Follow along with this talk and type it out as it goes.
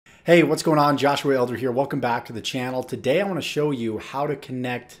Hey, what's going on? Joshua Elder here. Welcome back to the channel. Today I want to show you how to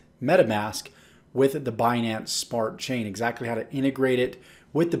connect MetaMask with the Binance Smart Chain, exactly how to integrate it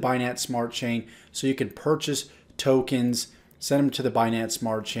with the Binance Smart Chain so you can purchase tokens, send them to the Binance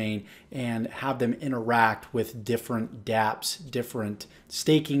Smart Chain, and have them interact with different dApps, different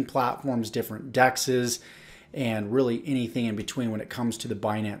staking platforms, different DEXs, and really anything in between when it comes to the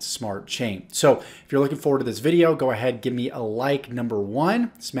Binance Smart Chain. So if you're looking forward to this video, go ahead, give me a like, number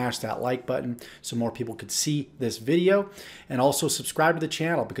one, smash that like button so more people could see this video, and also subscribe to the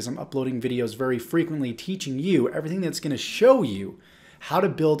channel because I'm uploading videos very frequently teaching you everything that's going to show you how to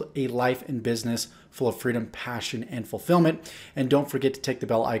build a life and business full of freedom, passion, and fulfillment. And don't forget to take the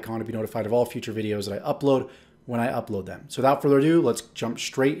bell icon to be notified of all future videos that I upload when I upload them. So without further ado, let's jump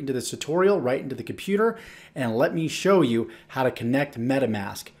straight into this tutorial, right into the computer, and let me show you how to connect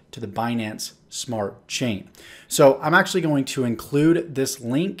MetaMask to the Binance Smart Chain. So I'm actually going to include this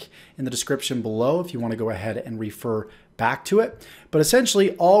link in the description below if you want to go ahead and refer back to it. But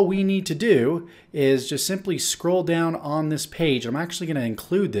essentially all we need to do is just simply scroll down on this page. I'm actually going to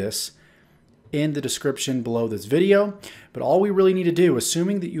include this in the description below this video. But all we really need to do,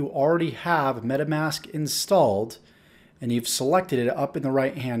 assuming that you already have MetaMask installed and you've selected it up in the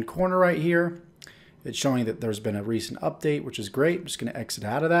right hand corner right here, it's showing that there's been a recent update, which is great. I'm just going to exit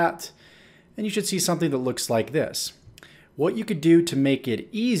out of that. And you should see something that looks like this. What you could do to make it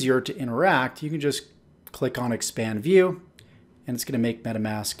easier to interact, you can just click on expand view and it's going to make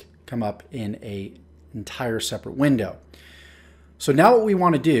MetaMask come up in an entire separate window. So now what we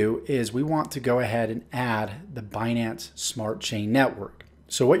want to do is we want to go ahead and add the Binance Smart Chain Network.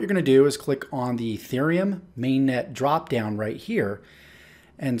 So what you're going to do is click on the Ethereum mainnet dropdown right here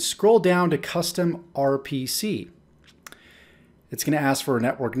and scroll down to Custom RPC. It's going to ask for a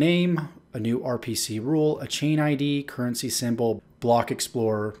network name, a new RPC rule, a chain ID, currency symbol, block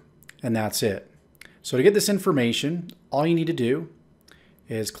explorer, and that's it. So to get this information, all you need to do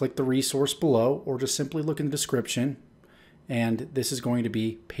is click the resource below or just simply look in the description, and this is going to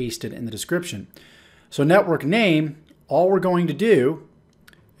be pasted in the description. So network name, all we're going to do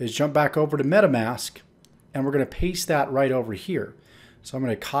is jump back over to MetaMask and we're going to paste that right over here. So I'm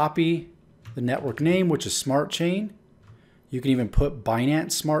going to copy the network name, which is Smart Chain. You can even put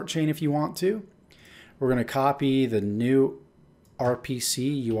Binance Smart Chain if you want to. We're going to copy the new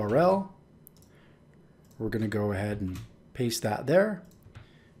RPC URL. We're going to go ahead and paste that there.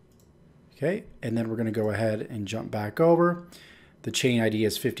 Okay, and then we're going to go ahead and jump back over. The chain ID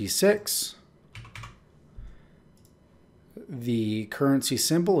is 56. The currency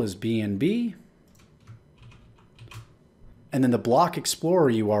symbol is BNB. And then the block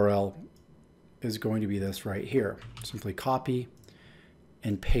explorer URL is going to be this right here. Simply copy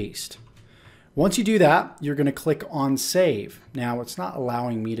and paste. Once you do that, you're going to click on save. Now it's not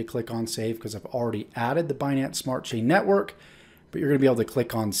allowing me to click on save because I've already added the Binance Smart Chain Network, but you're going to be able to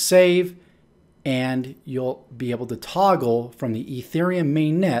click on save and you'll be able to toggle from the Ethereum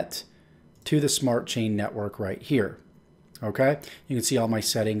mainnet to the Smart Chain Network right here. Okay, you can see all my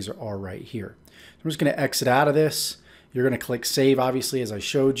settings are right here. I'm just going to exit out of this. You're going to click save, obviously, as I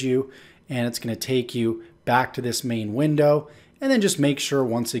showed you, and it's going to take you back to this main window. And then just make sure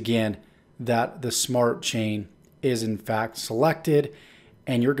once again that the Smart Chain is in fact selected,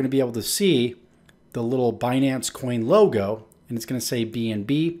 and you're going to be able to see the little Binance coin logo, and it's going to say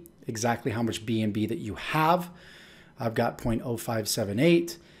BNB, exactly how much BNB that you have. I've got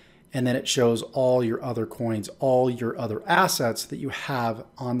 0.0578, and then it shows all your other coins, all your other assets that you have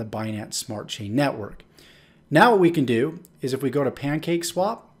on the Binance Smart Chain Network. Now what we can do is if we go to Pancake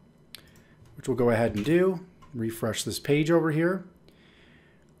Swap, which we'll go ahead and do, refresh this page over here,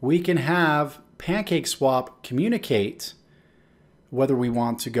 we can have Pancake Swap communicate whether we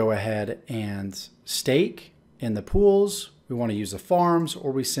want to go ahead and stake in the pools, we want to use the farms,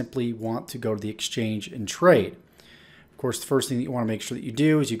 or we simply want to go to the exchange and trade. Of course, the first thing that you want to make sure that you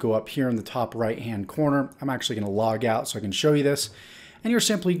do is you go up here in the top right hand corner. I'm actually going to log out so I can show you this. And you're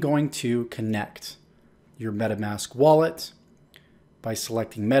simply going to connect your MetaMask wallet by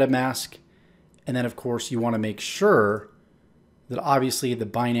selecting MetaMask. And then of course you want to make sure that obviously the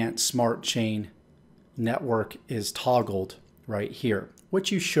Binance Smart Chain Network is toggled right here,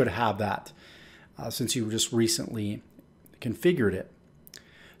 which you should have that since you just recently configured it.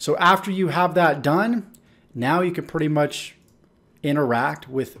 So after you have that done, now you can pretty much interact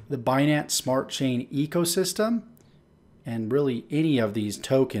with the Binance Smart Chain ecosystem and really any of these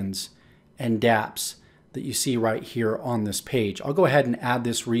tokens and dApps that you see right here on this page. I'll go ahead and add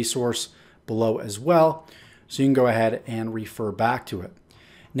this resource below as well, so you can go ahead and refer back to it.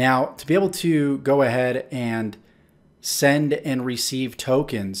 Now, to be able to go ahead and send and receive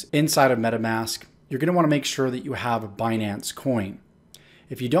tokens inside of MetaMask, you're going to want to make sure that you have a Binance coin.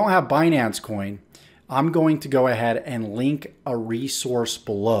 If you don't have Binance coin, I'm going to go ahead and link a resource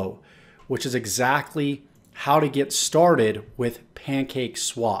below, which is exactly how to get started with Pancake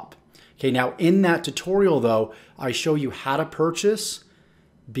Swap. Okay, now in that tutorial though, I show you how to purchase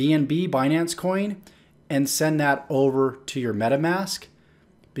BNB Binance coin and send that over to your MetaMask,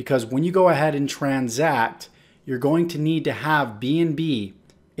 because when you go ahead and transact, you're going to need to have BNB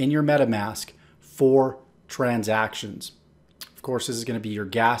in your MetaMask for transactions. Of course, this is going to be your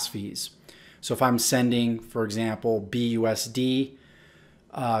gas fees. So if I'm sending, for example, BUSD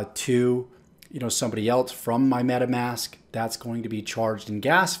to somebody else from my MetaMask, that's going to be charged in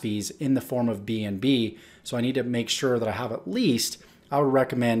gas fees in the form of BNB. So I need to make sure that I have at least, I would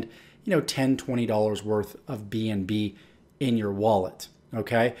recommend, $10, $20 worth of BNB in your wallet.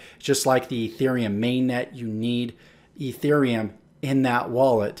 Okay, just like the Ethereum mainnet, you need Ethereum in that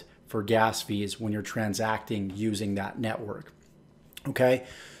wallet for gas fees when you're transacting using that network. Okay,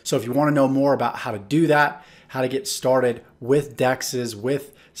 so if you want to know more about how to do that, how to get started with DEXs,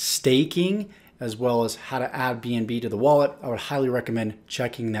 with staking, as well as how to add BNB to the wallet, I would highly recommend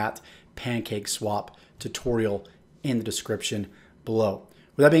checking that Pancake Swap tutorial in the description below.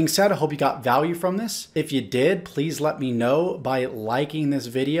 With that being said, I hope you got value from this. If you did, please let me know by liking this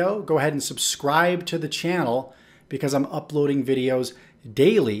video. Go ahead and subscribe to the channel because I'm uploading videos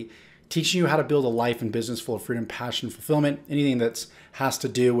daily teaching you how to build a life and business full of freedom, passion, fulfillment, anything that has to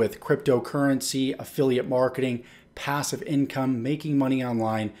do with cryptocurrency, affiliate marketing, passive income, making money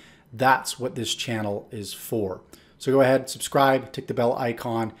online. That's what this channel is for. So go ahead, subscribe, tick the bell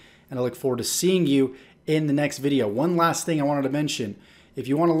icon, and I look forward to seeing you in the next video. One last thing I wanted to mention. If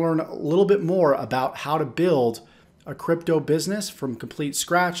you want to learn a little bit more about how to build a crypto business from complete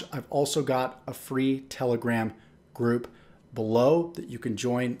scratch, I've also got a free Telegram group below that you can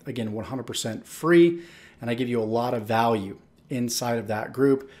join, again, 100% free. And I give you a lot of value inside of that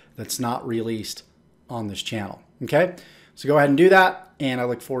group that's not released on this channel. Okay, so go ahead and do that. And I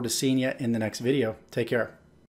look forward to seeing you in the next video. Take care.